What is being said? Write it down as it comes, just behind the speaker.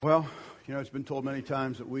Well, it's been told many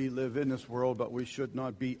times that we live in this world, but we should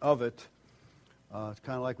not be of it. It's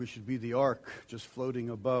kind of like we should be the ark, just floating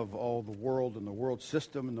above all the world and the world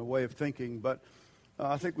system and the way of thinking. But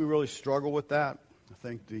I think we really struggle with that. I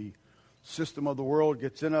think the system of the world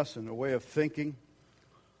gets in us and the way of thinking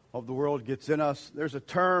of the world gets in us. There's a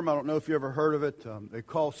term, I don't know if you ever heard of it, they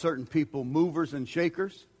call certain people movers and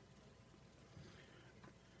shakers.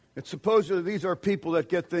 It's supposedly these are people that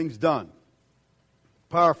get things done.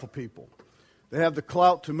 Powerful people. They have the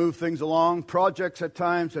clout to move things along. Projects at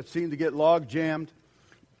times that seem to get log jammed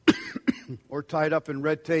or tied up in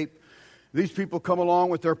red tape. These people come along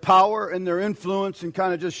with their power and their influence and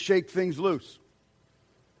kind of just shake things loose.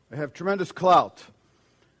 They have tremendous clout.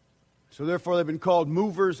 So therefore they've been called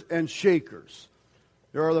movers and shakers.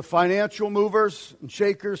 There are the financial movers and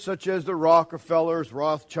shakers such as the Rockefellers,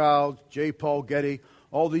 Rothschilds, J. Paul Getty,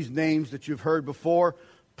 all these names that you've heard before.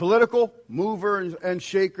 Political movers and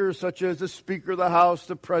shakers such as the Speaker of the House,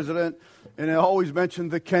 the President, and I always mention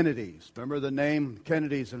the Kennedys. Remember the name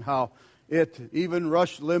Kennedys and how even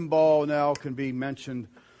Rush Limbaugh now can be mentioned.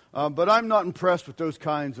 But I'm not impressed with those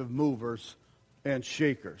kinds of movers and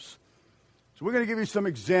shakers. So we're going to give you some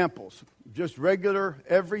examples, just regular,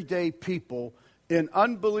 everyday people in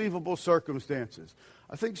unbelievable circumstances.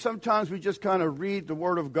 I think sometimes we just kind of read the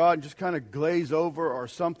Word of God and just kind of glaze over or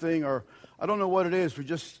something, or I don't know what it is. We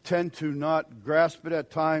just tend to not grasp it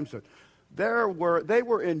at times. They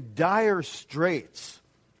were in dire straits,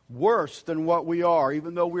 worse than what we are,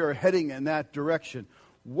 even though we are heading in that direction.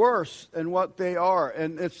 Worse than what they are.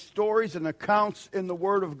 And its stories and accounts in the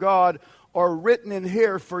Word of God are written in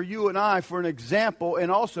here for you and I for an example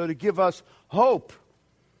and also to give us hope.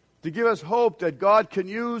 To give us hope that God can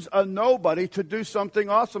use a nobody to do something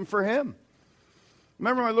awesome for Him.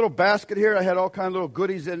 Remember my little basket here? I had all kinds of little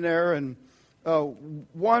goodies in there, and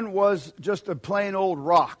one was just a plain old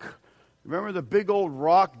rock. Remember the big old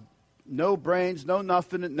rock? No brains, no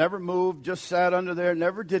nothing. It never moved, just sat under there,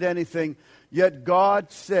 never did anything. Yet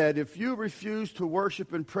God said, if you refuse to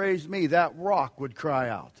worship and praise me, that rock would cry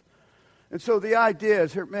out. And so the idea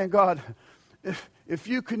is here, man, God, if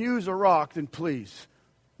you can use a rock, then please,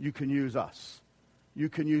 you can use us. You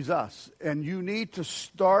can use us. And you need to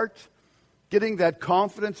start getting that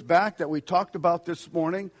confidence back that we talked about this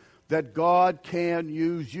morning, that God can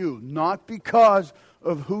use you. Not because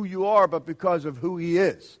of who you are, but because of who He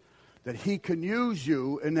is. That He can use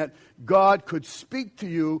you and that God could speak to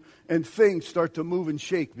you and things start to move and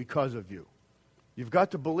shake because of you. You've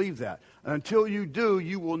got to believe that. And until you do,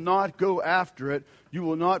 you will not go after it. You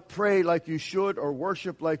will not pray like you should or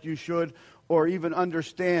worship like you should or even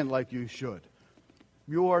understand like you should.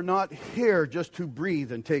 You are not here just to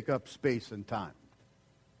breathe and take up space and time.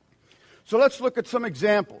 So let's look at some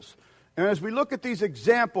examples. And as we look at these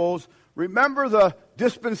examples, remember the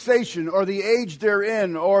dispensation or the age they're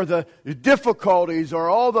in or the difficulties or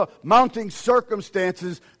all the mounting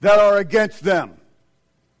circumstances that are against them.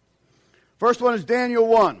 First one is Daniel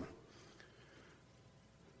 1.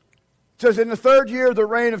 It says, in the third year of the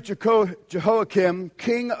reign of Jehoiakim,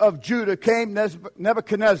 king of Judah, came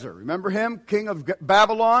Nebuchadnezzar. Remember him? King of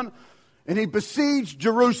Babylon. And he besieged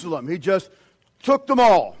Jerusalem. He just took them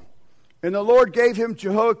all. And the Lord gave him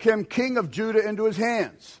Jehoiakim, king of Judah, into his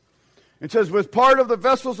hands. It says, with part of the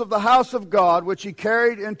vessels of the house of God, which he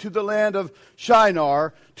carried into the land of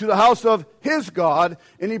Shinar, to the house of his God,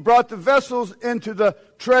 and he brought the vessels into the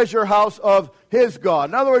treasure house of his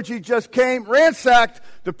God. In other words, he just came, ransacked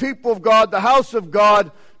the people of God, the house of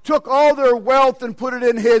God, took all their wealth and put it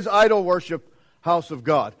in his idol worship house of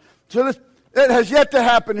God. So it has yet to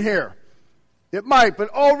happen here. It might, but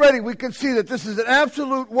already we can see that this is an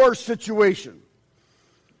absolute worst situation.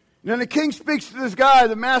 And then the king speaks to this guy,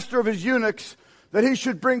 the master of his eunuchs, that he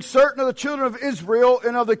should bring certain of the children of Israel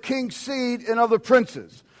and of the king's seed and of the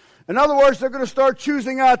princes. In other words, they're going to start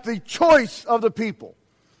choosing out the choice of the people.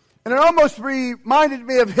 And it almost reminded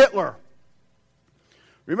me of Hitler.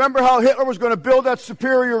 Remember how Hitler was going to build that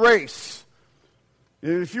superior race.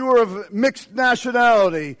 And if you were of mixed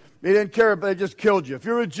nationality, he didn't care, but they just killed you. If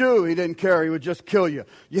you were a Jew, he didn't care, he would just kill you.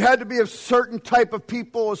 You had to be a certain type of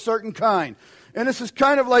people, a certain kind. And this is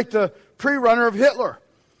kind of like the pre-runner of Hitler.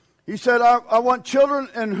 He said, I want children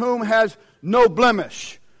in whom has no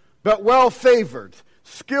blemish, but well-favored,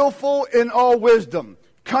 skillful in all wisdom,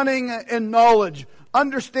 cunning in knowledge,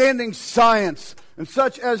 understanding science, and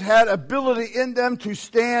such as had ability in them to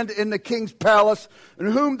stand in the king's palace,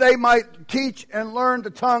 and whom they might teach and learn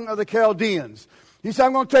the tongue of the Chaldeans. He said,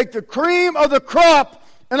 I'm going to take the cream of the crop,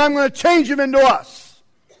 and I'm going to change them into us.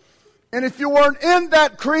 And if you weren't in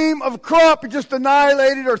that cream of crop, you just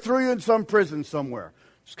annihilated or threw you in some prison somewhere.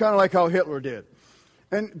 It's kind of like how Hitler did.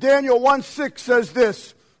 And Daniel 1:6 says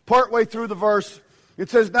this, partway through the verse. It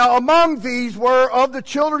says, now among these were of the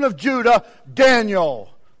children of Judah,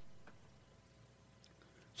 Daniel.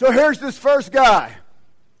 So here's this first guy.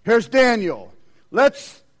 Here's Daniel.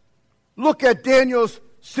 Let's look at Daniel's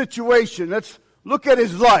situation. Let's look at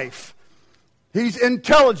his life. He's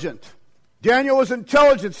intelligent. Daniel was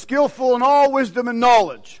intelligent, skillful in all wisdom and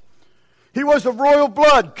knowledge. He was of royal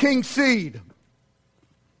blood, king seed.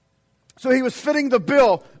 So he was fitting the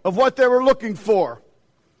bill of what they were looking for.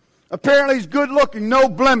 Apparently he's good looking, no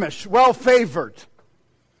blemish, well favored.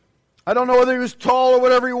 I don't know whether he was tall or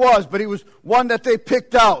whatever he was, but he was one that they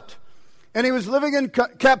picked out. And he was living in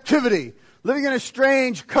captivity, living in a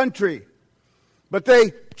strange country. But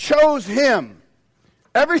they chose him.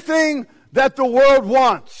 Everything that the world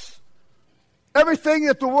wants, everything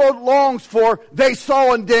that the world longs for, they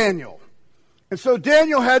saw in Daniel. And so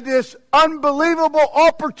Daniel had this unbelievable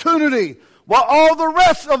opportunity while all the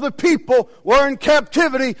rest of the people were in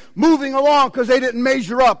captivity moving along because they didn't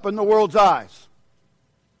measure up in the world's eyes.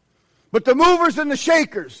 But the movers and the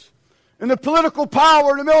shakers and the political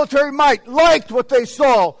power and the military might liked what they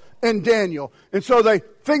saw in Daniel. And so they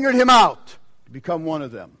fingered him out to become one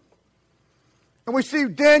of them. And we see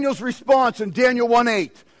Daniel's response in Daniel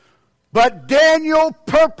 1:8. But Daniel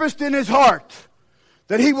purposed in his heart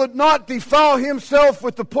that he would not defile himself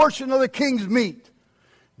with the portion of the king's meat.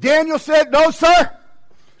 Daniel said, no, sir,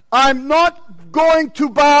 I'm not going to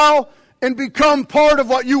bow and become part of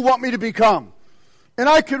what you want me to become. And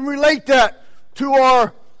I can relate that to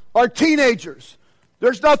our teenagers.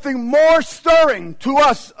 There's nothing more stirring to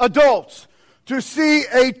us adults to see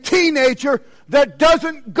a teenager that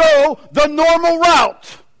doesn't go the normal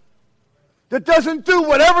route, that doesn't do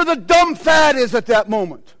whatever the dumb fad is at that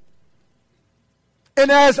moment. And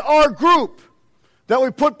as our group that we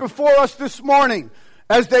put before us this morning,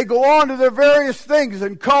 as they go on to their various things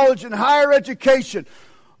in college and higher education,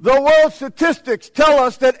 the world statistics tell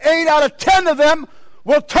us that 8 out of 10 of them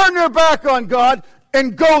will turn their back on God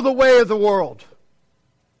and go the way of the world.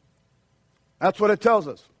 That's what it tells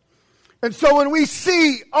us. And so when we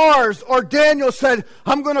see ours, or Daniel said,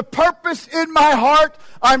 I'm going to purpose in my heart,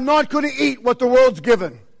 I'm not going to eat what the world's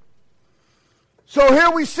given. So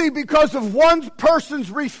here we see, because of one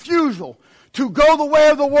person's refusal to go the way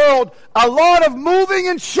of the world, a lot of moving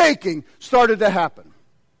and shaking started to happen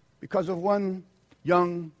because of one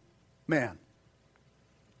young man.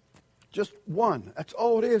 Just one. That's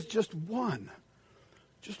all it is, just one.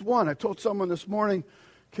 Just one. I told someone this morning,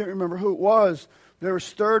 can't remember who it was, they were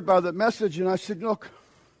stirred by the message, and I said, look,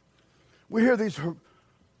 we hear these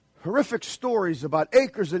horrific stories about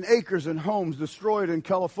acres and acres and homes destroyed in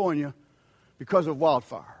California because of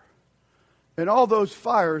wildfire. And all those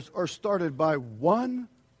fires are started by one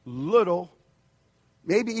little,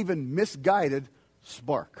 maybe even misguided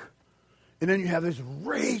spark. And then you have this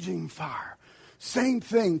raging fire. Same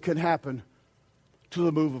thing can happen to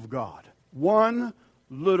the move of God. One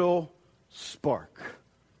little spark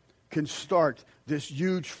can start this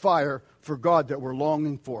huge fire for God that we're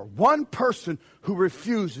longing for. One person who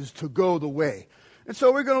refuses to go the way. And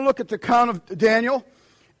so we're going to look at the account of Daniel.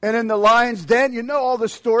 And in the lion's den, you know all the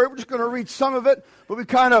story. We're just going to read some of it, but we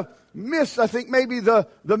kind of miss, I think, maybe the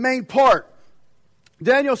main part.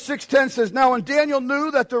 Daniel 6:10 says, now when Daniel knew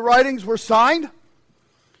that the writings were signed,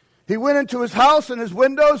 he went into his house and his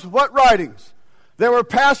windows. What writings? They were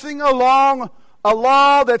passing along a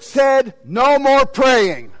law that said no more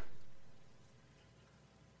praying.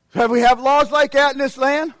 Have we have laws like that in this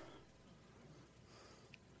land?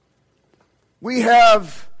 We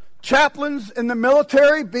have chaplains in the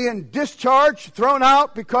military being discharged, thrown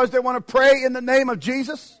out because they want to pray in the name of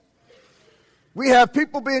Jesus. We have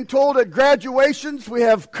people being told at graduations. We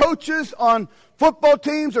have coaches on football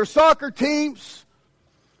teams or soccer teams.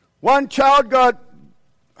 One child got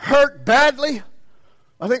hurt badly.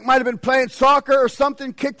 I think might have been playing soccer or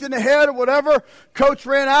something, kicked in the head or whatever. Coach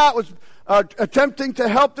ran out, was attempting to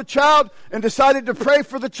help the child, and decided to pray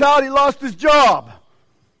for the child. He lost his job.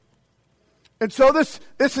 And so this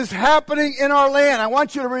is happening in our land. I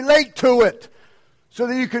want you to relate to it so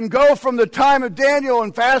that you can go from the time of Daniel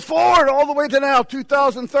and fast forward all the way to now,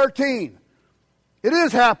 2013. It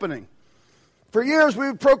is happening. For years we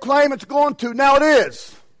would proclaim it's going to. Now it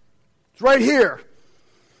is. It's right here.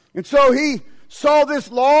 And so he saw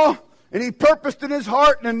this law, and he purposed in his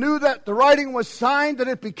heart and knew that the writing was signed, that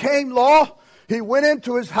it became law. He went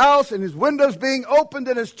into his house, and his windows being opened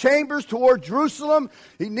in his chambers toward Jerusalem.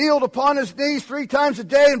 He kneeled upon his knees 3 times a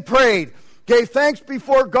day and prayed. Gave thanks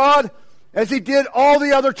before God as he did all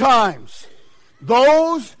the other times.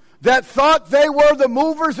 Those that thought they were the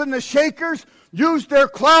movers and the shakers used their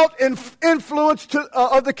clout and influence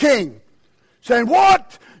of the king, saying,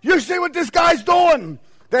 "What? You see what this guy's doing?"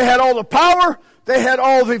 They had all the power, they had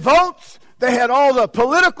all the votes, they had all the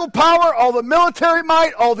political power, all the military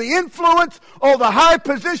might, all the influence, all the high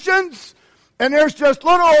positions, and there's just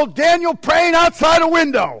little old Daniel praying outside a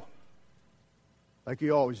window, like he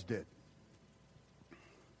always did.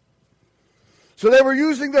 So they were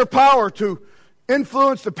using their power to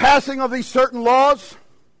influence the passing of these certain laws.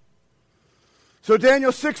 So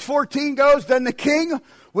Daniel 6:14 goes, "Then the king,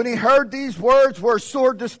 when he heard these words, were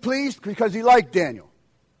sore displeased," because he liked Daniel.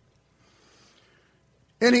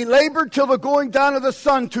 "And he labored till the going down of the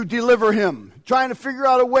sun to deliver him," trying to figure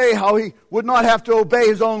out a way how he would not have to obey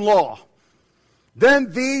his own law.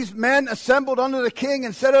 "Then these men assembled unto the king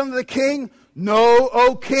and said unto the king, Know,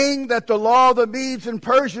 O king, that the law of the Medes and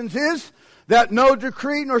Persians is that no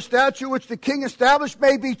decree nor statute which the king established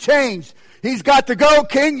may be changed." He's got to go,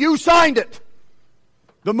 king. You signed it.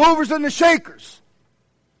 The movers and the shakers.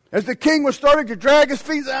 As the king was starting to drag his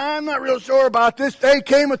feet, "I'm not real sure about this," they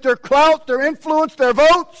came with their clout, their influence, their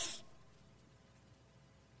votes,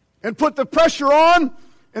 and put the pressure on,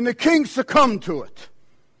 and the king succumbed to it.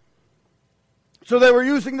 So they were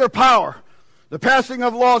using their power, the passing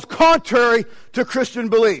of laws contrary to Christian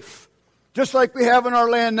belief, just like we have in our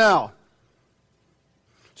land now.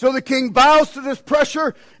 So the king bows to this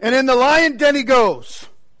pressure, and in the lion den he goes.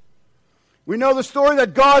 We know the story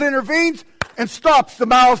that God intervenes and stops the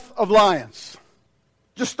mouth of lions.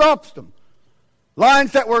 Just stops them.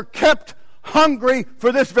 Lions that were kept hungry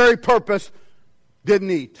for this very purpose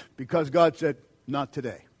didn't eat, because God said, "Not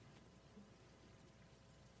today."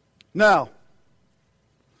 Now,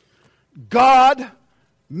 God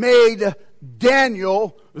made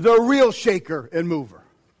Daniel the real shaker and mover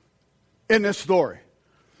in this story.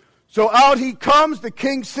 So out he comes, the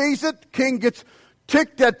king sees it, the king gets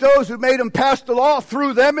ticked at those who made him pass the law,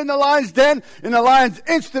 threw them in the lion's den, and the lions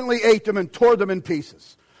instantly ate them and tore them in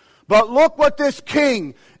pieces. But look what this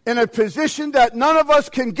king, in a position that none of us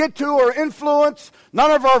can get to or influence,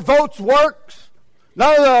 none of our votes works,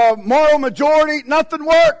 none of the moral majority, nothing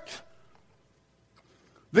worked.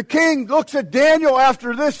 The king looks at Daniel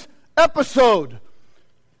after this episode.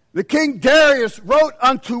 The king Darius wrote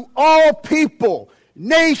unto all people,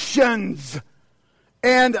 nations,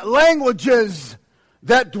 and languages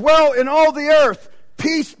that dwell in all the earth,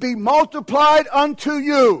 peace be multiplied unto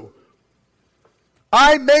you.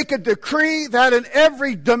 I make a decree that in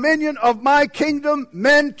every dominion of my kingdom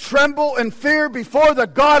men tremble and fear before the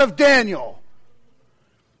God of Daniel.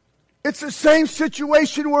 It's the same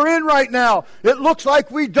situation we're in right now. It looks like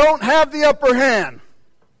we don't have the upper hand.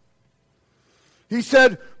 He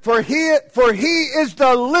said, For he is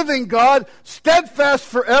the living God, steadfast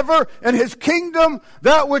forever, and his kingdom,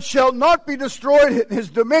 that which shall not be destroyed, his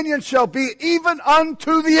dominion shall be even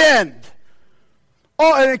unto the end.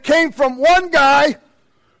 Oh, and it came from one guy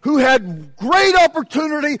who had great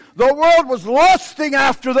opportunity. The world was lusting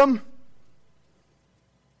after them.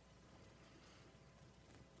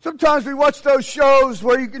 Sometimes we watch those shows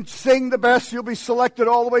where you can sing the best, you'll be selected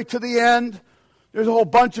all the way to the end. There's a whole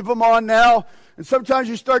bunch of them on now. And sometimes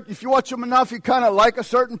if you watch them enough, you kind of like a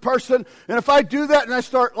certain person. And if I do that and I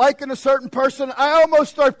start liking a certain person, I almost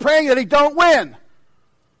start praying that he don't win.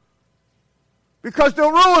 Because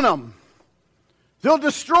they'll ruin him. They'll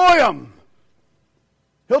destroy him.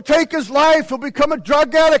 He'll take his life. He'll become a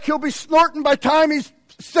drug addict. He'll be snorting by the time he's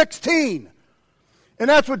 16. And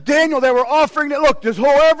that's what Daniel, they were offering it. Look, this whole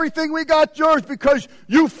everything we got yours because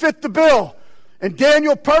you fit the bill. And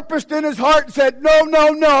Daniel purposed in his heart and said, no,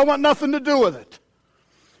 I want nothing to do with it.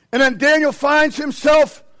 And then Daniel finds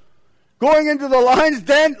himself going into the lion's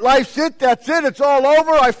den. Life's it, that's it, it's all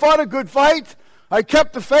over. I fought a good fight. I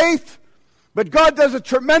kept the faith. But God does a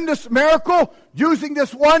tremendous miracle using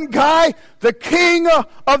this one guy. The king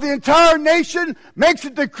of the entire nation makes a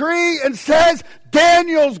decree and says,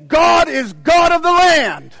 Daniel's God is God of the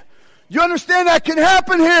land. You understand that can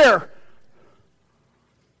happen here?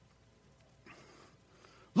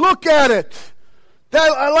 Look at it.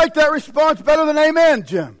 I like that response better than amen,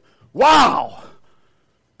 Jim. Wow.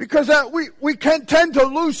 Because we can tend to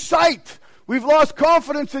lose sight. We've lost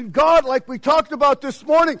confidence in God like we talked about this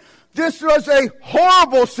morning. This was a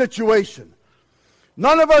horrible situation.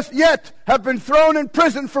 None of us yet have been thrown in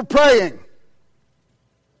prison for praying.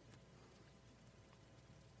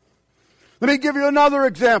 Let me give you another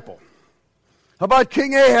example. How about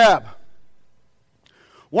King Ahab?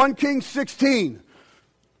 1 Kings 16.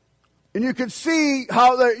 And you can see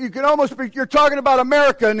how you're talking about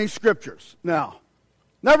America in these scriptures now.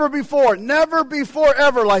 Never before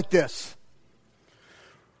ever like this.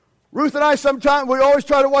 Ruth and I sometimes, we always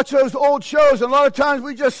try to watch those old shows, and a lot of times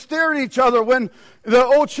we just stare at each other when the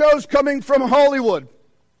old show's coming from Hollywood.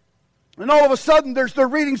 And all of a sudden, they're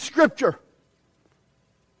reading Scripture.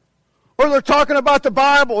 Or they're talking about the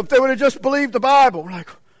Bible, if they would have just believed the Bible. We're like,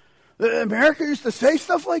 America used to say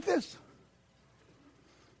stuff like this?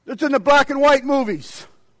 It's in the black and white movies.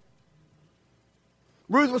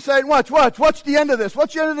 Ruth was saying, watch the end of this.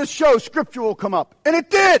 Watch the end of this show, Scripture will come up. And it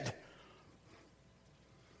did.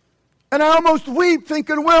 And I almost weep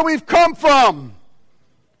thinking where we've come from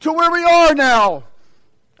to where we are now.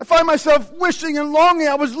 I find myself wishing and longing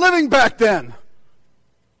I was living back then.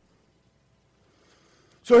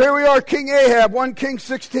 So here we are, King Ahab, 1 Kings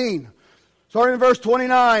 16. Starting in verse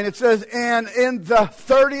 29, it says, And in the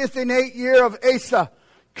 30th and 8th year of Asa,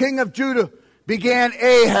 king of Judah, began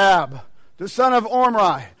Ahab, the son of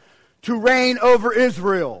Omri, to reign over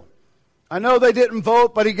Israel. I know they didn't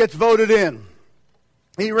vote, but he gets voted in.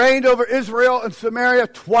 He reigned over Israel and Samaria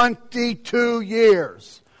 22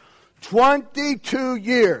 years. 22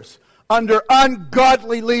 years under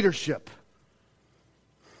ungodly leadership.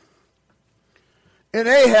 And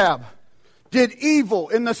Ahab did evil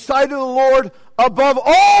in the sight of the Lord above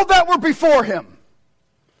all that were before him.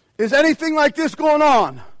 Is anything like this going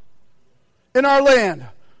on in our land?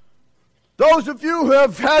 Those of you who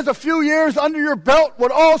have had a few years under your belt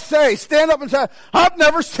would all say, stand up and say, I've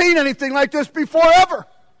never seen anything like this before ever.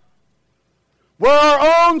 Where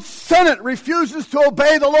our own Senate refuses to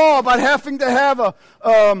obey the law about having to have a,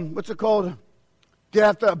 what's it called? You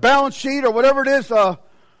have to, a balance sheet or whatever it is,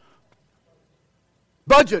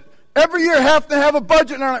 budget. Every year have to have a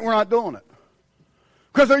budget, and they're like, we're not doing it.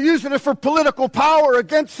 Because they're using it for political power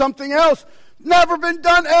against something else. Never been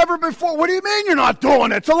done ever before. What do you mean you're not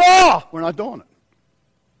doing it? It's a law. We're not doing it.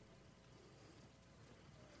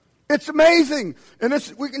 It's amazing. And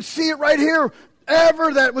we can see it right here.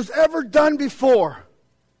 That was ever done before.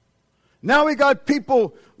 Now we got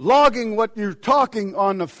people logging what you're talking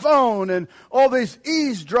on the phone and all this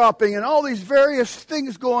eavesdropping and all these various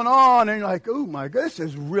things going on. And you're like, oh my God, this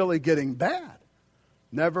is really getting bad.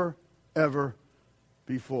 Never, ever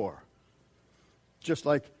before. Just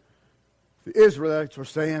like the Israelites were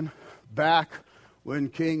saying back when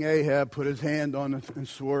King Ahab put his hand on it and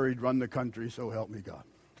swore he'd run the country, so help me God.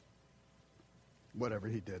 Whatever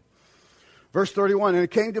he did. Verse 31, and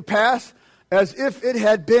it came to pass as if it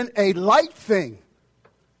had been a light thing.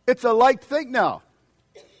 It's a light thing now.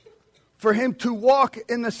 For him to walk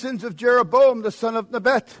in the sins of Jeroboam, the son of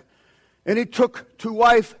Nebat. And he took to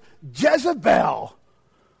wife Jezebel,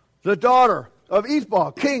 the daughter of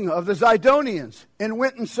Ethbaal, king of the Zidonians, and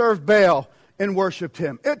went and served Baal and worshipped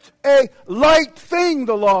him. It's a light thing,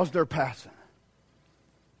 the laws they're passing.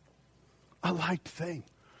 A light thing.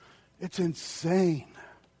 It's insane.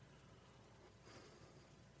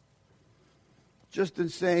 Just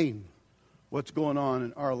insane what's going on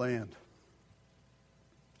in our land.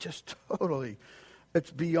 Just totally.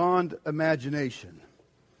 It's beyond imagination.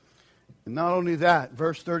 And not only that,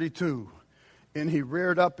 verse 32, and he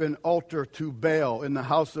reared up an altar to Baal in the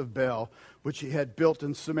house of Baal, which he had built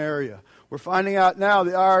in Samaria. We're finding out now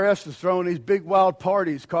the IRS is throwing these big wild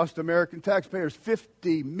parties, cost American taxpayers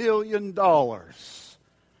 $50 million.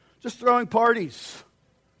 Just throwing parties.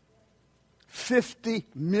 $50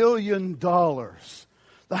 million.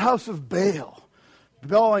 The house of Baal.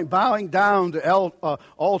 Bowing down to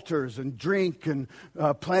altars and drink and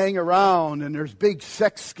playing around. And there's big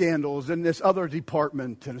sex scandals in this other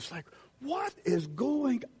department. And it's like, what is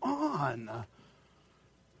going on?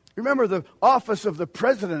 Remember, the office of the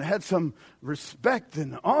president had some respect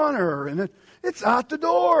and honor. And it's out the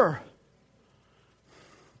door.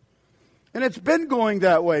 And it's been going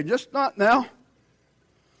that way. Just not now.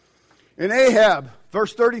 And Ahab,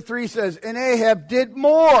 verse 33 says, and Ahab did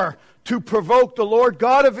more to provoke the Lord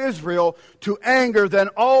God of Israel to anger than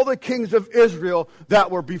all the kings of Israel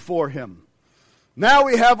that were before him. Now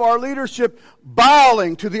we have our leadership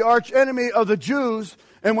bowing to the archenemy of the Jews,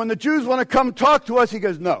 and when the Jews want to come talk to us, he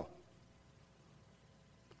goes, no.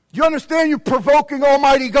 Do you understand you're provoking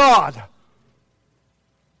Almighty God?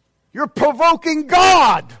 You're provoking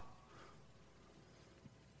God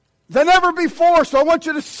than ever before. So I want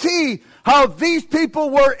you to see how these people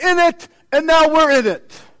were in it and now we're in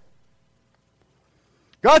it.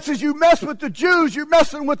 God says, you mess with the Jews, you're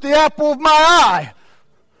messing with the apple of my eye.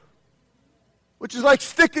 Which is like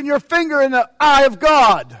sticking your finger in the eye of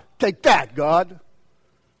God. Take that, God.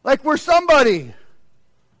 Like we're somebody.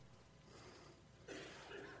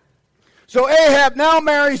 So Ahab now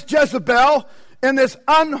marries Jezebel, and this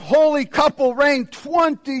unholy couple reigned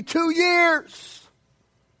 22 years.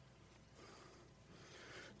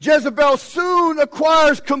 Jezebel soon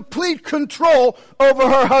acquires complete control over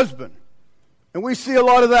her husband. And we see a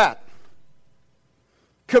lot of that.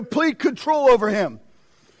 Complete control over him.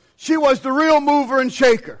 She was the real mover and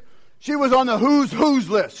shaker. She was on the who's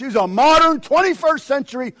list. She's a modern 21st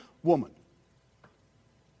century woman.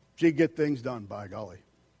 She'd get things done, by golly.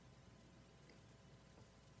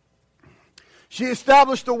 She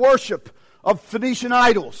established the worship of Phoenician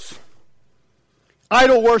idols.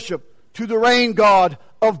 Idol worship to the rain god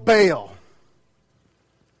of Baal.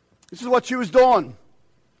 This is what she was doing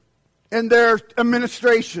in their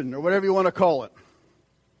administration, or whatever you want to call it.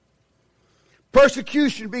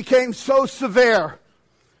 Persecution became so severe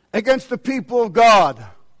against the people of God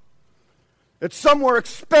that some were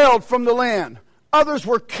expelled from the land. Others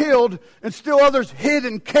were killed, and still others hid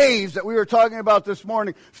in caves that we were talking about this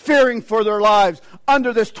morning, fearing for their lives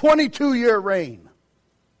under this 22-year reign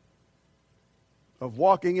of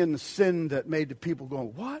walking in the sin that made the people go,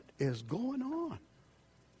 what is going on?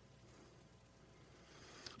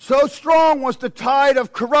 So strong was the tide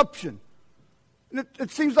of corruption. And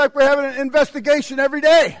it seems like we're having an investigation every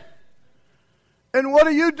day. And what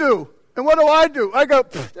do? And what do? I go,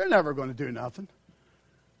 they're never going to do nothing.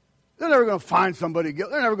 They're never going to find somebody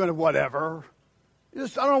guilty. They're never going to whatever. I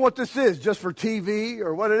don't know what this is, just for TV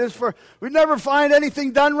or what it is for. We never find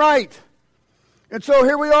anything done right. And so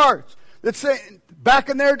here we are. Let's say, back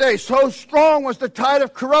in their day, so strong was the tide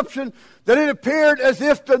of corruption that it appeared as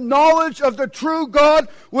if the knowledge of the true God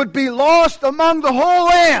would be lost among the whole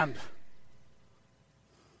land.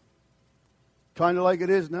 Kind of like it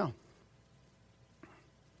is now.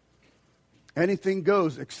 Anything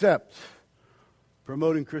goes except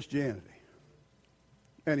promoting Christianity.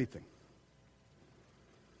 Anything.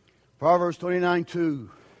 Proverbs 29:2.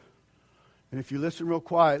 And if you listen real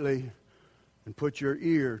quietly and put your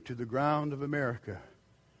ear to the ground of America,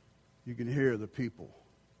 you can hear the people.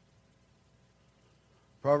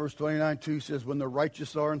 Proverbs 29:2 says, when the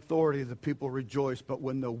righteous are in authority, the people rejoice, but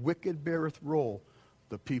when the wicked beareth rule,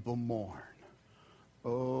 the people mourn.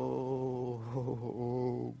 Oh,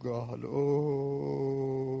 God,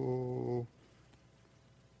 oh.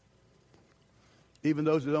 Even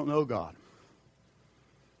those who don't know God.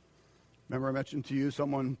 Remember I mentioned to you,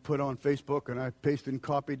 someone put on Facebook, and I pasted and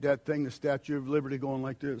copied that thing, the Statue of Liberty, going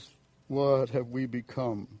like this. What have we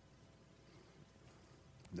become?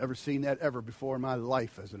 Never seen that ever before in my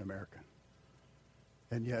life as an American.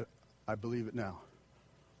 And yet, I believe it now.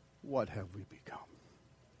 What have we become?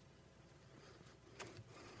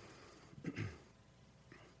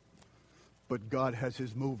 But God has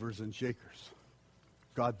his movers and shakers.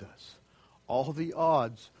 God does. All the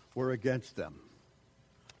odds were against them.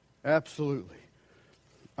 Absolutely.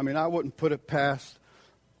 I mean, I wouldn't put it past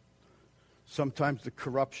sometimes the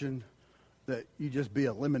corruption that you just be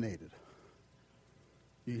eliminated.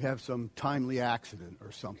 You have some timely accident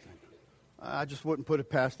or something. I just wouldn't put it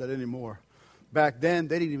past that anymore. Back then,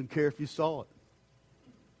 they didn't even care if you saw it.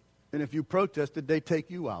 And if you protested, they'd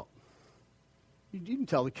take you out. You didn't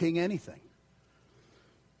tell the king anything.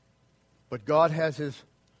 But God has his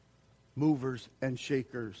movers and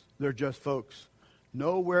shakers. They're just folks.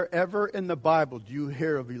 Nowhere ever in the Bible do you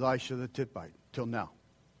hear of Elisha the Tishbite till now.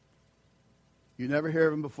 You never hear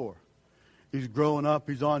of him before. He's growing up.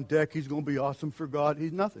 He's on deck. He's going to be awesome for God.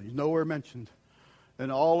 He's nothing. He's nowhere mentioned.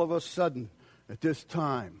 And all of a sudden, at this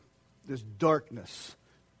time, this darkness,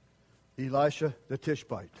 Elisha the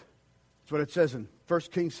Tishbite. That's what it says in 1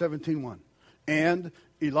 Kings 17:1. And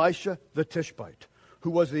Elisha the Tishbite, who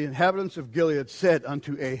was the inhabitants of Gilead, said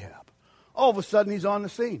unto Ahab. All of a sudden, he's on the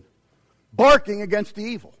scene, barking against the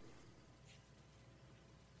evil.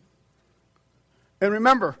 And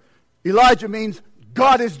remember, Elijah means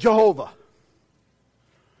God is Jehovah.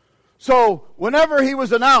 So, whenever he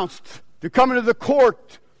was announced to come into the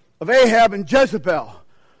court of Ahab and Jezebel,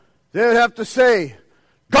 they would have to say,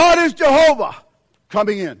 God is Jehovah,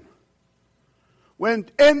 coming in. When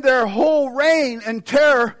in their whole reign and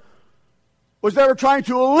terror was they were trying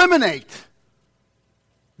to eliminate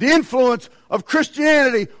the influence of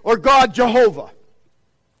Christianity or God Jehovah.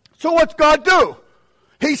 So what's God do?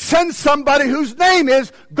 He sends somebody whose name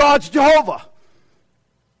is God's Jehovah.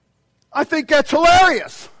 I think that's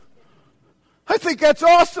hilarious. I think that's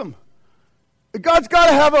awesome. God's got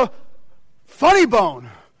to have a funny bone.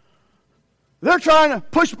 They're trying to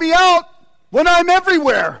push me out when I'm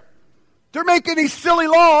everywhere. They're making these silly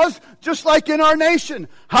laws just like in our nation.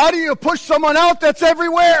 How do you push someone out that's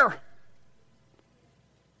everywhere?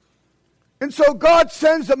 And so God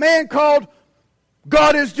sends a man called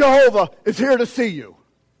God is Jehovah is here to see you.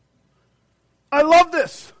 I love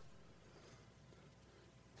this.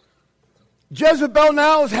 Jezebel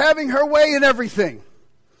now is having her way in everything.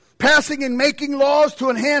 passing and making laws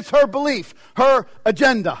to enhance her belief, her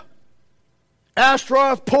agenda.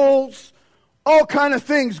 Ashtaroth, poles, all kind of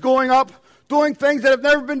things going up, doing things that have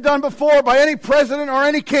never been done before by any president or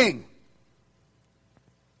any king.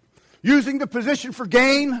 Using the position for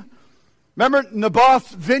gain. Remember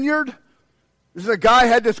Naboth's vineyard? This is a guy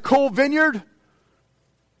had this cool vineyard.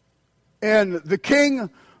 And the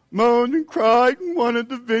king moaned and cried and wanted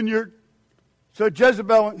the vineyard. So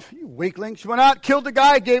Jezebel went, you weakling. She went out, killed the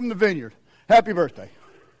guy, gave him the vineyard. Happy birthday.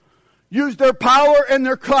 Used their power and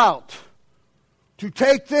their clout to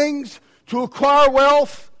take things, to acquire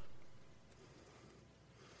wealth.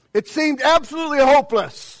 It seemed absolutely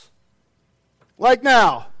hopeless. Like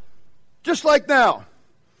now. Just like now.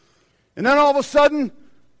 And then all of a sudden,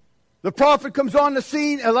 the prophet comes on the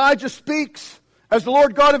scene. Elijah speaks, as the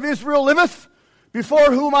Lord God of Israel liveth,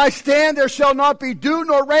 before whom I stand, there shall not be dew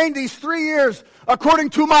nor rain these 3 years, according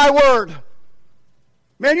to my word.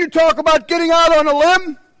 Man, you talk about getting out on a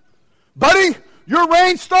limb. Buddy, your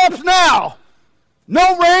rain stops now.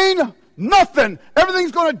 No rain, nothing.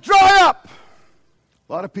 Everything's going to dry up.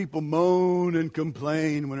 A lot of people moan and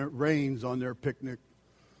complain when it rains on their picnic,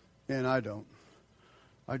 and I don't.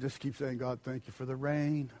 I just keep saying, God, thank you for the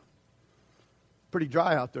rain. Pretty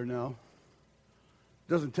dry out there now.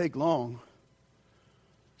 Doesn't take long.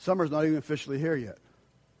 Summer's not even officially here yet.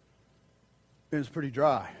 And it's pretty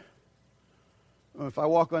dry. If I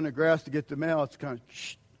walk on the grass to get the mail, it's kind of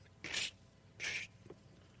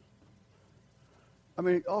I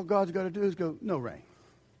mean, all God's got to do is go, no rain.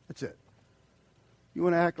 That's it. You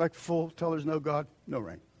want to act like a fool, tell there's no God, no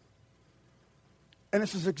rain. And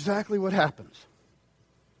this is exactly what happens.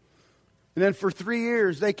 And then for 3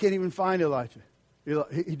 years, they can't even find Elijah.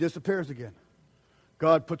 He disappears again.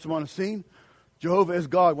 God puts him on the scene. Jehovah as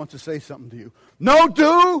God wants to say something to you. No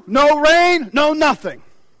dew, no rain, no nothing.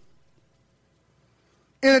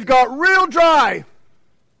 And it got real dry.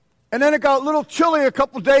 And then it got a little chilly a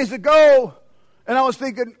couple days ago. And I was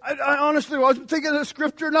thinking, I honestly wasn't thinking of the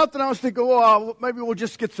scripture or nothing. I was thinking, well, maybe we'll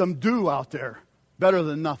just get some dew out there. Better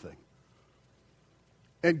than nothing.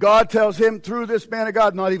 And God tells him through this man of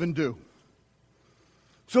God, not even dew.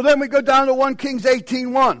 So then we go down to 1 Kings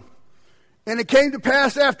 18:1. And it came to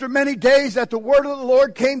pass after many days that the word of the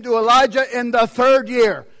Lord came to Elijah in the 3rd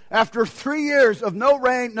year, after 3 years of no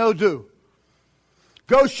rain, no dew.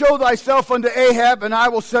 Go show thyself unto Ahab, and I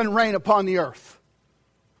will send rain upon the earth.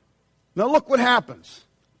 Now look what happens.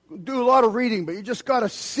 We'll do a lot of reading, but you just got to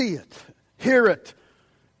see it, hear it,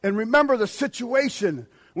 and remember the situation.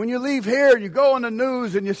 When you leave here, you go on the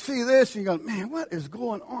news and you see this, and you go, man, what is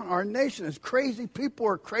going on? Our nation is crazy. People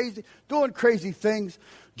are crazy, doing crazy things.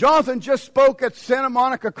 Jonathan just spoke at Santa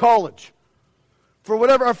Monica College. For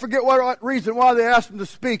whatever, I forget what reason why they asked him to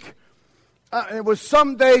speak. It was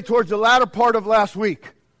some day towards the latter part of last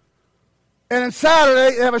week. And on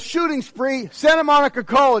Saturday, they have a shooting spree, Santa Monica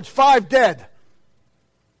College, 5 dead.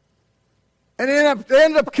 And they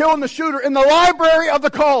ended up killing the shooter in the library of the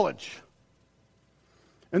college.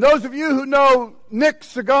 And those of you who know Nick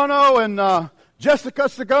Sagono and Jessica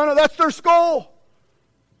Sagono, that's their school.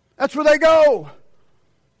 That's where they go.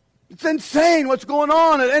 It's insane what's going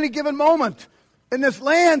on at any given moment in this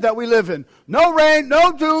land that we live in. No rain,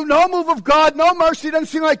 no dew, no move of God, no mercy. Doesn't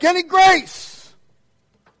seem like any grace.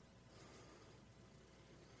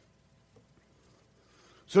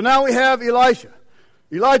 So now we have Elisha.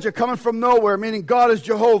 Elijah coming from nowhere, meaning God is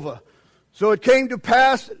Jehovah. So it came to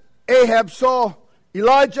pass, Ahab saw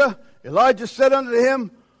Elijah. Elijah said unto him,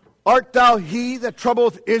 art thou he that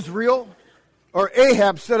troubleth Israel? Or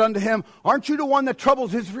Ahab said unto him, aren't you the one that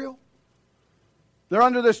troubles Israel? They're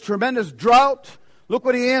under this tremendous drought. Look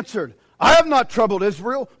what he answered. I have not troubled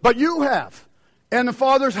Israel, but you have, and the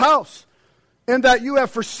Father's house, in that you have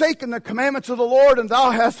forsaken the commandments of the Lord, and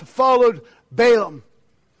thou hast followed Balaam.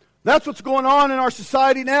 That's what's going on in our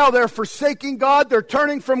society now. They're forsaking God. They're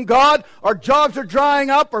turning from God. Our jobs are drying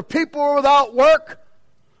up. Our people are without work.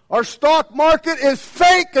 Our stock market is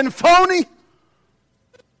fake and phony.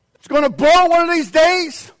 It's going to blow one of these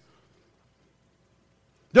days.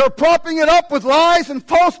 They're propping it up with lies and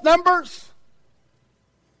false numbers.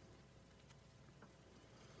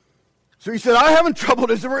 So he said, I haven't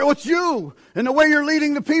troubled Israel. It's you and the way you're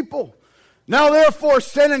leading the people. Now therefore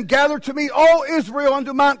send and gather to me all Israel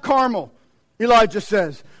unto Mount Carmel, Elijah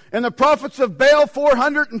says. And the prophets of Baal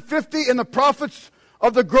 450, and the prophets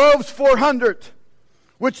of the groves 400,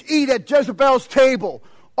 which eat at Jezebel's table.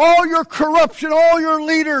 All your corruption, all your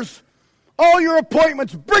leaders, all your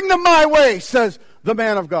appointments, bring them my way, says the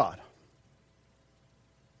man of God.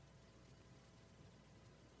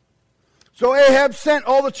 So Ahab sent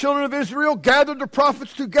all the children of Israel, gathered the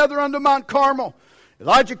prophets together unto Mount Carmel.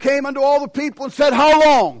 Elijah came unto all the people and said, How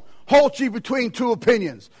long halt ye between two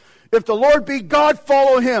opinions? If the Lord be God,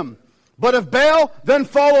 follow him. But if Baal, then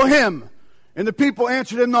follow him. And the people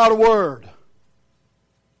answered him not a word.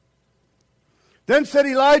 Then said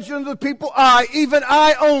Elijah unto the people, I, even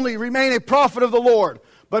I only, remain a prophet of the Lord.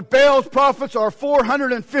 But Baal's prophets are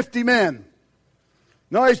 450 men.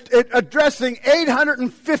 Now he's addressing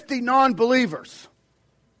 850 non-believers.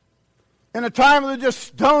 In a time when they just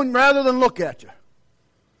stone rather than look at you.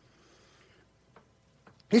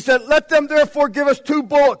 He said, Let them therefore give us 2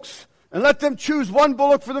 bullocks, and let them choose 1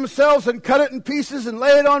 bullock for themselves, and cut it in pieces, and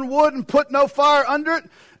lay it on wood, and put no fire under it.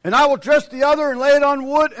 And I will dress the other, and lay it on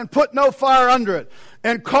wood, and put no fire under it.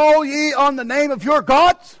 And call ye on the name of your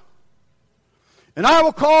gods, and I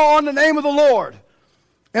will call on the name of the Lord.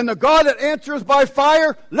 And the God that answers by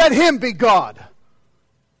fire, let him be God.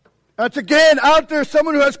 That's again out there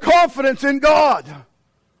someone who has confidence in God.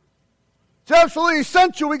 It's absolutely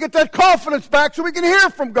essential we get that confidence back so we can hear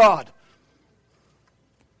from God.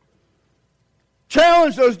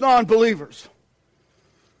 Challenge those non-believers.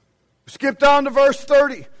 Skip down to verse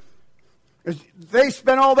 30. They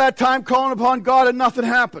spent all that time calling upon God and nothing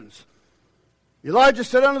happens. Elijah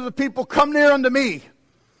said unto the people, Come near unto me.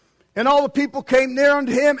 And all the people came near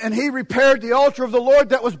unto him, and he repaired the altar of the Lord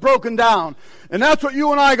that was broken down. And that's what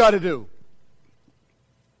you and I got to do.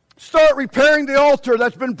 Start repairing the altar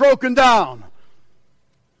that's been broken down.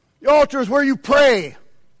 The altar is where you pray,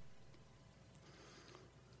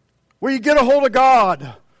 where you get a hold of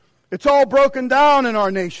God. It's all broken down in our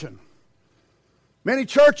nation. Many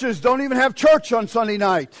churches don't even have church on Sunday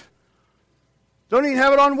night. Don't even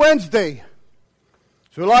have it on Wednesday.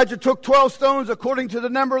 So Elijah took 12 stones according to the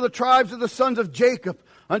number of the tribes of the sons of Jacob,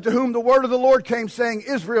 unto whom the word of the Lord came, saying,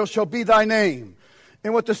 Israel shall be thy name.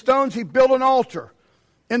 And with the stones he built an altar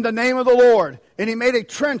in the name of the Lord. And he made a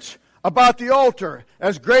trench about the altar,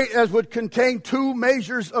 as great as would contain 2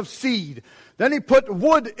 measures of seed. Then he put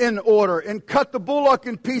wood in order, and cut the bullock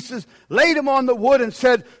in pieces, laid him on the wood, and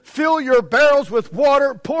said, Fill your barrels with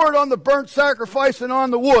water, pour it on the burnt sacrifice and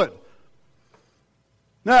on the wood.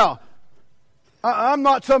 Now, I'm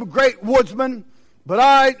not some great woodsman, but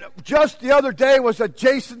I just the other day was at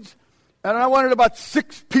Jason's, and I wanted about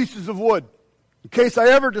 6 pieces of wood in case I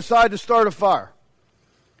ever decide to start a fire.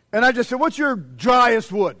 And I just said, What's your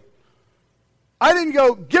driest wood? I didn't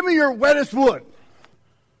go, Give me your wettest wood.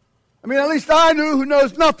 I mean, at least I knew, who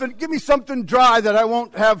knows nothing, give me something dry that I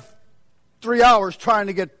won't have 3 hours trying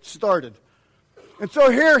to get started. And so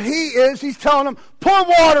here he is, he's telling them, pour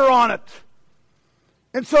water on it.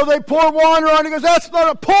 And so they pour water on it. He goes, That's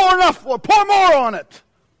not a pour enough water, pour more on it.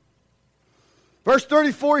 Verse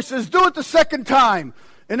 34, he says, Do it the second time.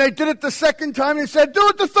 And they did it the second time. And he said, Do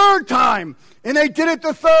it the third time. And they did it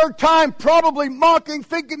the third time, probably mocking,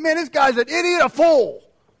 thinking, Man, this guy's an idiot, a fool.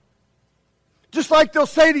 Just like they'll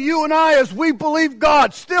say to you and I as we believe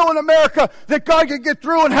God, still in America, that God can get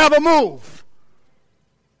through and have a move.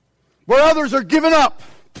 Where others are giving up.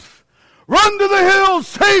 Run to the hills,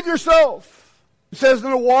 save yourself. It says,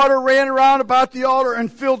 And the water ran around about the altar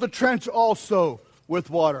and filled the trench also with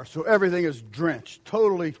water. So everything is drenched,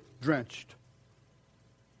 totally drenched.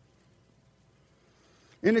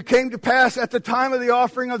 And it came to pass at the time of the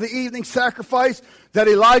offering of the evening sacrifice that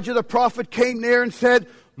Elijah the prophet came near and said,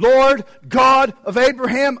 Lord God of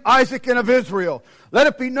Abraham, Isaac, and of Israel, let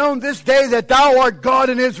it be known this day that thou art God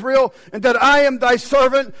in Israel, and that I am thy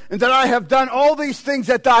servant, and that I have done all these things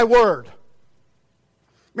at thy word.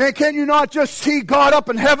 Man, can you not just see God up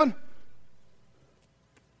in heaven?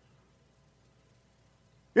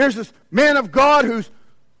 Here's this man of God who's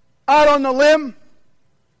out on the limb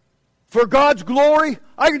for God's glory.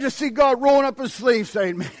 I can just see God rolling up his sleeve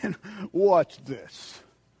saying, Man, watch this.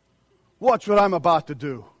 Watch what I'm about to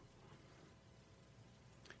do.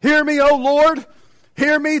 Hear me, O Lord.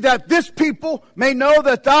 Hear me, that this people may know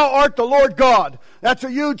that thou art the Lord God. That's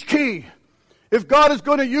a huge key. If God is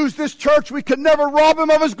going to use this church, we can never rob him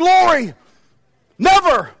of his glory.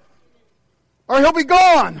 Never. Or he'll be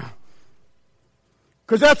gone.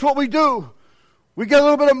 Because that's what we do. We get a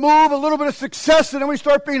little bit of move, a little bit of success, and then we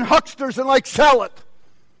start being hucksters and sell it.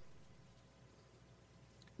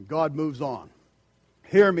 God moves on.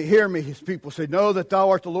 Hear me, his people say, Know that thou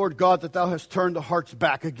art the Lord God, that thou hast turned the hearts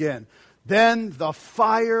back again. Then the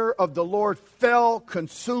fire of the Lord fell,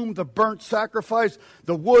 consumed the burnt sacrifice,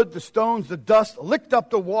 the wood, the stones, the dust, licked up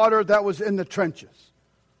the water that was in the trenches.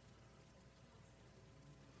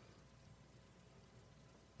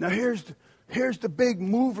 Now here's the big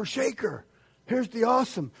mover shaker. Here's the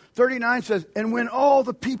awesome. 39 says, and when all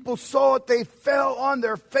the people saw it, they fell on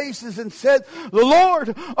their faces and said, the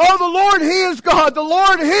Lord, oh, the Lord, He is God. The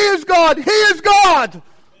Lord, He is God. He is God.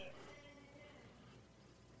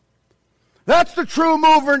 That's the true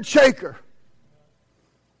mover and shaker.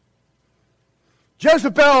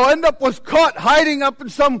 Jezebel was caught hiding up in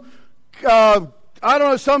some,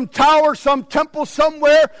 some tower, some temple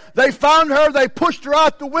somewhere. They found her. They pushed her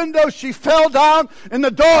out the window. She fell down, and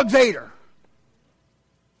the dogs ate her.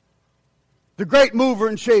 The great mover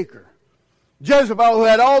and shaker. Jezebel, who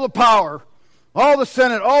had all the power, all the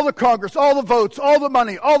Senate, all the Congress, all the votes, all the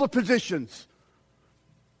money, all the positions,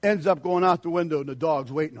 ends up going out the window, and the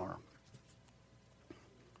dogs waiting on her.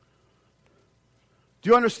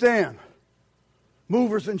 Do you understand?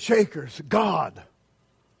 Movers and shakers, God.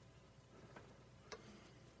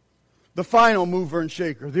 The final mover and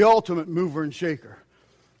shaker, the ultimate mover and shaker.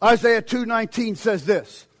 Isaiah 2:19 says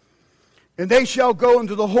this, and they shall go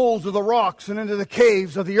into the holes of the rocks and into the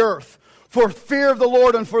caves of the earth, for fear of the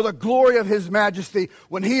Lord and for the glory of His majesty,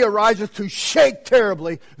 when He ariseth to shake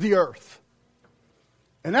terribly the earth.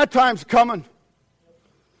 And that time's coming.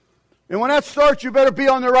 And when that starts, you better be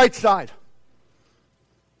on the right side.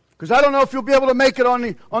 Because I don't know if you'll be able to make it on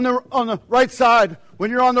the right side when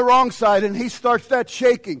you're on the wrong side and He starts that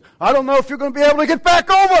shaking. I don't know if you're going to be able to get back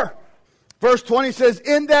over. Verse 20 says,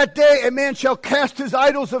 in that day a man shall cast his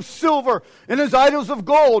idols of silver and his idols of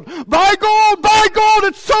gold. Buy gold,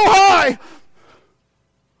 it's so high.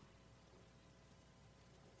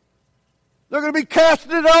 They're going to be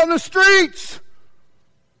casting it out in the streets.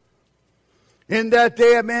 In that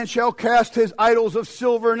day a man shall cast his idols of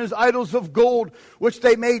silver and his idols of gold, which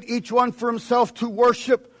they made each one for himself to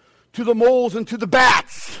worship, to the moles and to the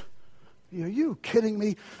bats. Are you kidding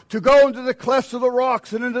me? To go into the clefts of the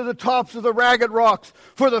rocks and into the tops of the ragged rocks,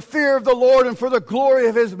 for the fear of the Lord and for the glory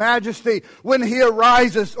of His majesty, when He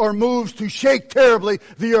arises or moves to shake terribly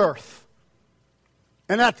the earth.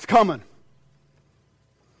 And that's coming.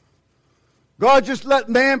 God just let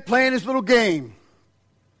man play in his little game.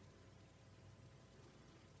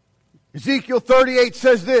 Ezekiel 38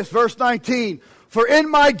 says this, verse 19, for in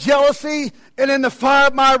my jealousy and in the fire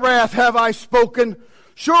of my wrath have I spoken.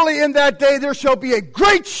 Surely in that day there shall be a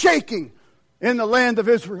great shaking in the land of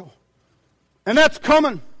Israel. And that's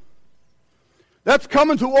coming. That's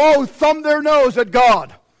coming to all who thumb their nose at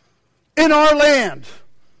God in our land.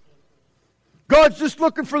 God's just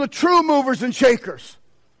looking for the true movers and shakers.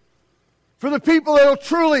 For the people that will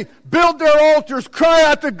truly build their altars, cry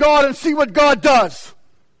out to God and see what God does.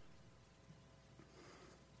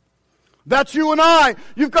 That's you and I.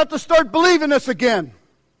 You've got to start believing this again.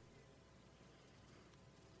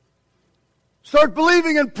 Start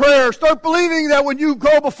believing in prayer. Start believing that when you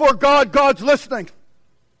go before God, God's listening.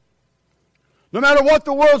 No matter what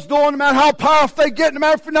the world's doing, no matter how powerful they get, no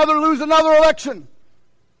matter if another lose another election.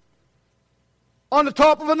 On the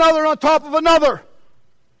top of another, on top of another.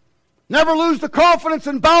 Never lose the confidence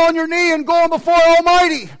and bow on your knee and going before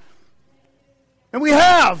Almighty. And we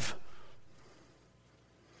have.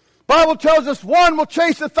 Bible tells us one will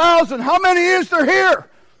chase 1,000. How many is there here?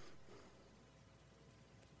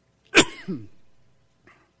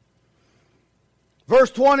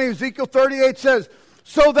 Verse 20, Ezekiel 38 says,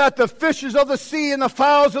 so that the fishes of the sea and the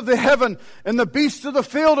fowls of the heaven and the beasts of the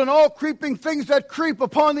field and all creeping things that creep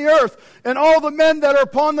upon the earth and all the men that are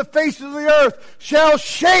upon the face of the earth shall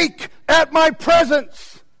shake at my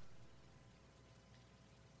presence.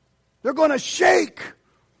 They're going to shake.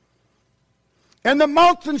 And the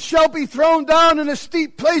mountains shall be thrown down, and the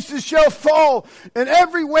steep places shall fall, and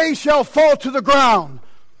every way shall fall to the ground.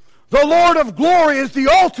 The Lord of glory is the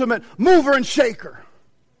ultimate mover and shaker.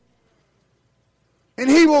 And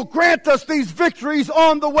He will grant us these victories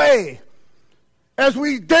on the way as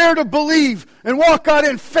we dare to believe and walk out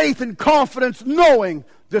in faith and confidence, knowing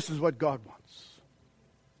this is what God wants.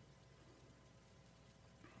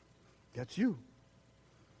 That's you,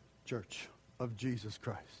 Church of Jesus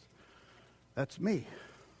Christ. That's me.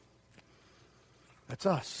 That's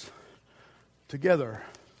us. Together.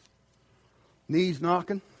 Knees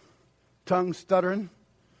knocking. Tongue stuttering.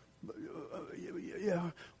 Yeah,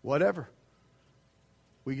 whatever.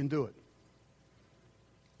 We can do it.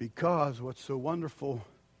 Because what's so wonderful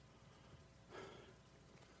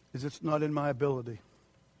is it's not in my ability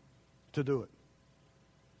to do it.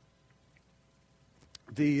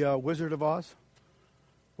 The Wizard of Oz.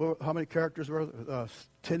 Well, how many characters were there?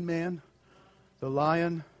 Tin Man, the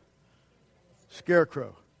Lion,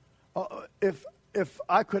 Scarecrow. If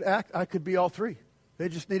I could act, I could be all three. They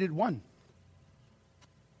just needed one.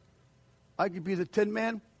 I could be the Tin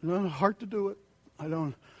Man. No, hard to do it.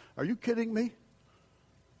 Are you kidding me?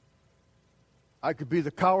 I could be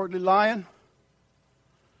the cowardly lion,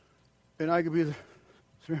 and I could be the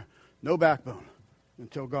no backbone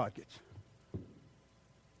until God gets.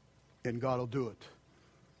 And God will do it.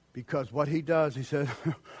 Because what he does, he said,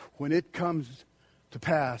 when it comes to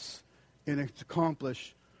pass and it's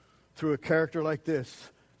accomplished through a character like this,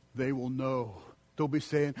 they will know. They'll be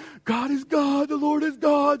saying, God is God, the Lord is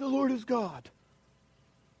God, the Lord is God.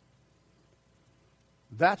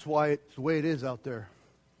 That's why it's the way it is out there.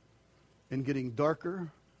 And getting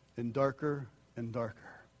darker and darker and darker.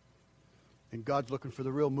 And God's looking for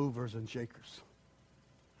the real movers and shakers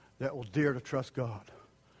that will dare to trust God.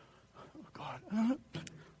 God.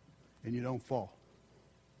 And you don't fall.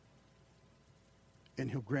 And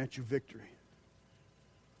he'll grant you victory.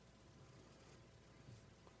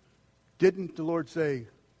 Didn't the Lord say,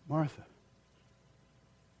 Martha,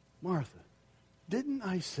 Martha, didn't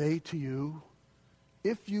I say to you,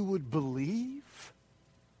 if you would believe,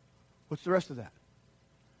 what's the rest of that?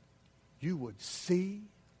 You would see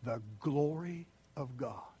the glory of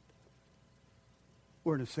God.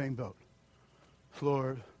 We're in the same boat.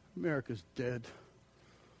 Lord, America's dead.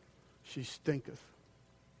 She stinketh.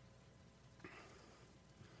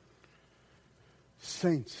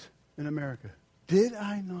 Saints in America, did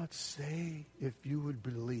I not say if you would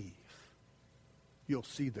believe, you'll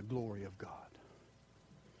see the glory of God?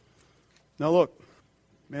 Now look,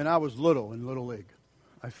 man, I was little in Little League.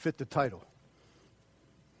 I fit the title.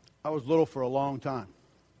 I was little for a long time.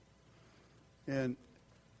 And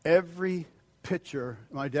every pitcher,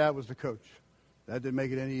 my dad was the coach. That didn't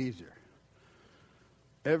make it any easier.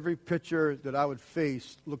 Every pitcher that I would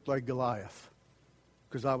face looked like Goliath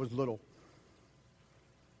because I was little.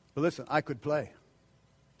 But listen, I could play,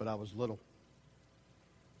 but I was little.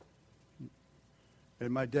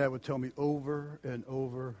 And my dad would tell me over and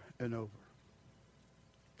over and over,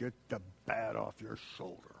 get the bat off your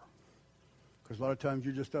shoulder. Because a lot of times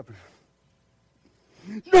you're just up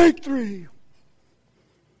and, strike three.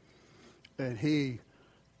 And he,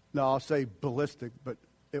 no, I'll say ballistic, but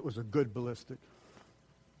it was a good ballistic.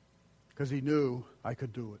 Because he knew I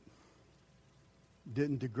could do it.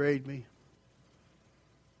 Didn't degrade me.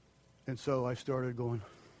 And so I started going.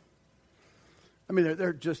 I mean,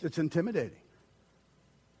 they're just, it's intimidating.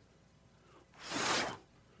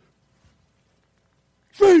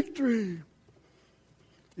 Victory!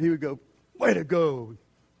 He would go, way to go.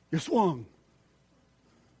 You swung.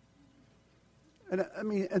 And I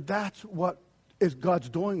mean, and that's what is God's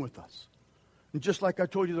doing with us. And just like I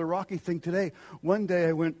told you the Rocky thing today, one day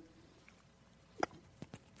I went,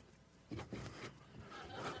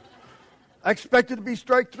 I expected to be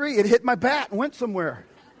strike three. It hit my bat and went somewhere.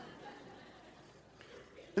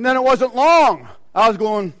 And then it wasn't long. I was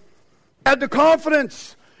going, I had the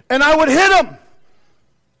confidence, and I would hit him.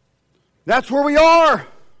 That's where we are.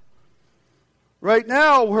 Right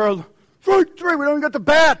now, we're strike three. We don't even get the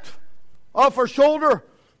bat off our shoulder.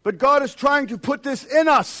 But God is trying to put this in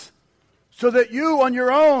us so that you on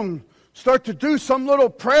your own start to do some little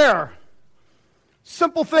prayer.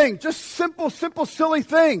 Simple thing. Just simple, silly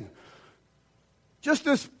thing. Just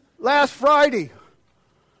this last Friday,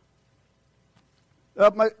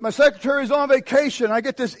 my secretary is on vacation. I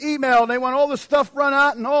get this email, and they want all this stuff run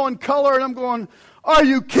out and all in color, and I'm going, are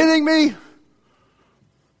you kidding me?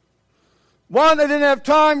 One, I didn't have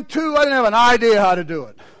time. Two, I didn't have an idea how to do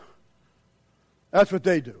it. That's what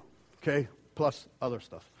they do, okay? Plus other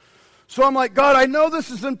stuff. So I'm like, God, I know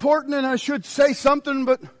this is important, and I should say something,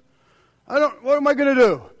 but what am I going to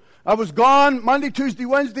do? I was gone Monday, Tuesday,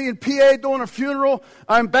 Wednesday in PA doing a funeral.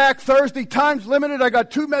 I'm back Thursday. Time's limited. I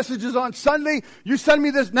got 2 messages on Sunday. You send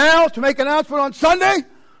me this now to make an announcement on Sunday?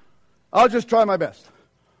 I'll just try my best.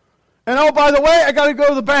 And oh, by the way, I got to go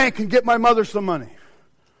to the bank and get my mother some money.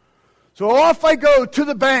 So off I go to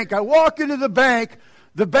the bank. I walk into the bank.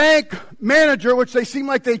 The bank manager, which they seem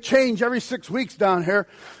like they change every 6 weeks down here,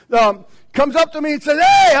 comes up to me and says,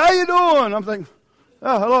 hey, how you doing? I'm thinking,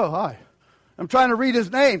 oh, hello, hi. I'm trying to read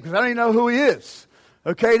his name because I don't even know who he is.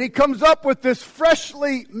 Okay, and he comes up with this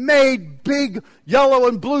freshly made big yellow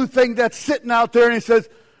and blue thing that's sitting out there, and he says,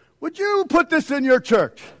 would you put this in your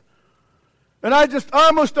church? And I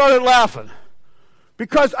almost started laughing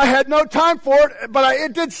because I had no time for it, but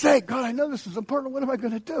it did say, God, I know this is important. What am I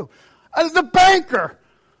going to do? The banker.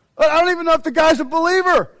 I don't even know if the guy's a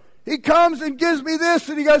believer. He comes and gives me this,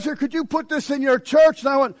 and he goes, here, could you put this in your church? And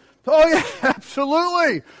I went, oh, yeah,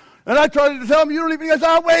 absolutely. And I tried to tell him, you don't even, he goes,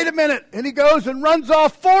 oh, wait a minute. And he goes and runs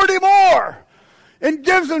off 40 more and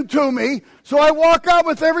gives them to me. So I walk out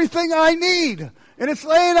with everything I need. And it's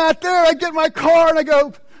laying out there. I get in my car and I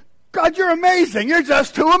go, God, you're amazing. You're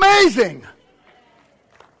just too amazing.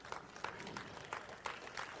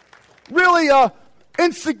 really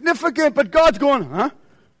insignificant, but God's going, huh?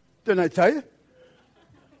 Didn't I tell you?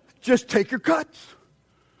 Just take your cuts.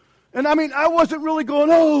 And I mean, I wasn't really going,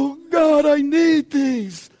 oh, God, I need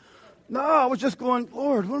these. No, I was just going,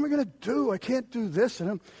 Lord, what am I going to do? I can't do this.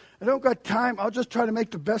 And I don't got time. I'll just try to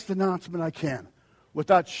make the best announcement I can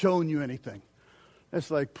without showing you anything.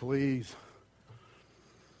 It's like, please.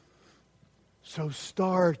 So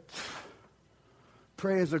start.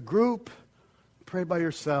 Pray as a group. Pray by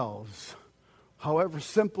yourselves. However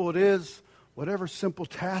simple it is, whatever simple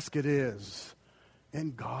task it is.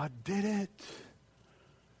 And God did it.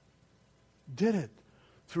 Did it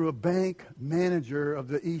through a bank manager of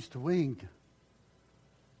the East Wing.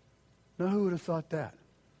 Now, who would have thought that?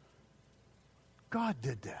 God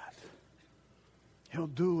did that. He'll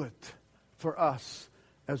do it for us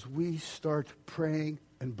as we start praying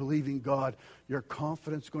and believing God. Your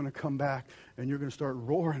confidence is going to come back, and you're going to start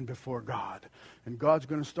roaring before God. And God's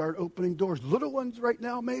going to start opening doors. Little ones right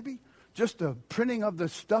now, maybe. Just the printing of the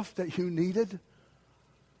stuff that you needed.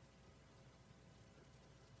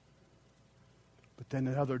 But then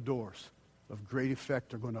the other doors of great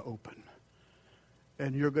effect are going to open.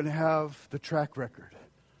 And you're going to have the track record.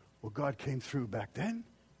 Well, God came through back then.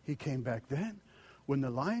 He came back then. When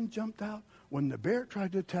the lion jumped out, when the bear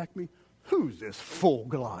tried to attack me, who's this full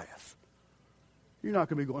Goliath? You're not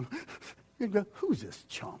going to be going, you're going to go, who's this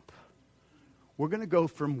chump? We're going to go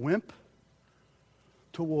from wimp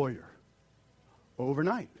to warrior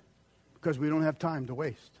overnight because we don't have time to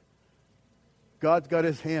waste. God's got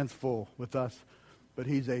his hands full with us, but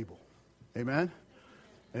he's able. Amen?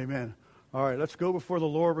 Amen. All right, let's go before the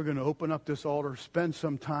Lord. We're going to open up this altar, spend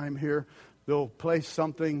some time here. They'll play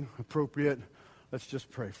something appropriate. Let's just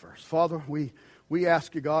pray first. Father, we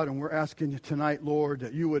ask you, God, and we're asking you tonight, Lord,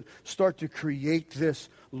 that you would start to create this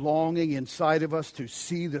longing inside of us to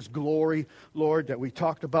see this glory, Lord, that we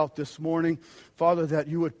talked about this morning. Father, that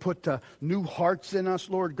you would put new hearts in us,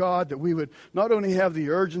 Lord God, that we would not only have the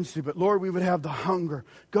urgency, but, Lord, we would have the hunger.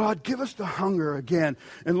 God, give us the hunger again.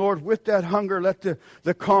 And, Lord, with that hunger, let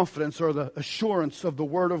the confidence or the assurance of the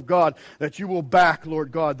Word of God that you will back,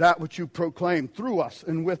 Lord God, that which you proclaim through us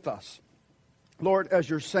and with us. Lord, as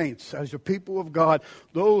your saints, as your people of God,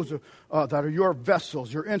 those that are your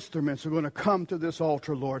vessels, your instruments are going to come to this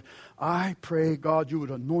altar, Lord. I pray, God, you would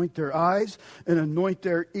anoint their eyes and anoint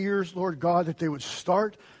their ears, Lord God, that they would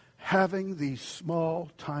start having these small,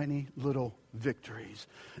 tiny, little victories.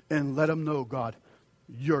 And let them know, God,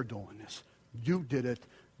 you're doing this. You did it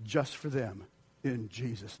just for them in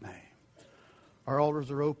Jesus' name. Our altars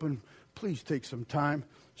are open. Please take some time.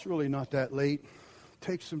 It's really not that late.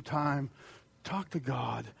 Take some time. Talk to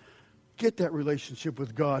God. Get that relationship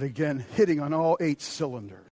with God again, hitting on all 8 cylinders.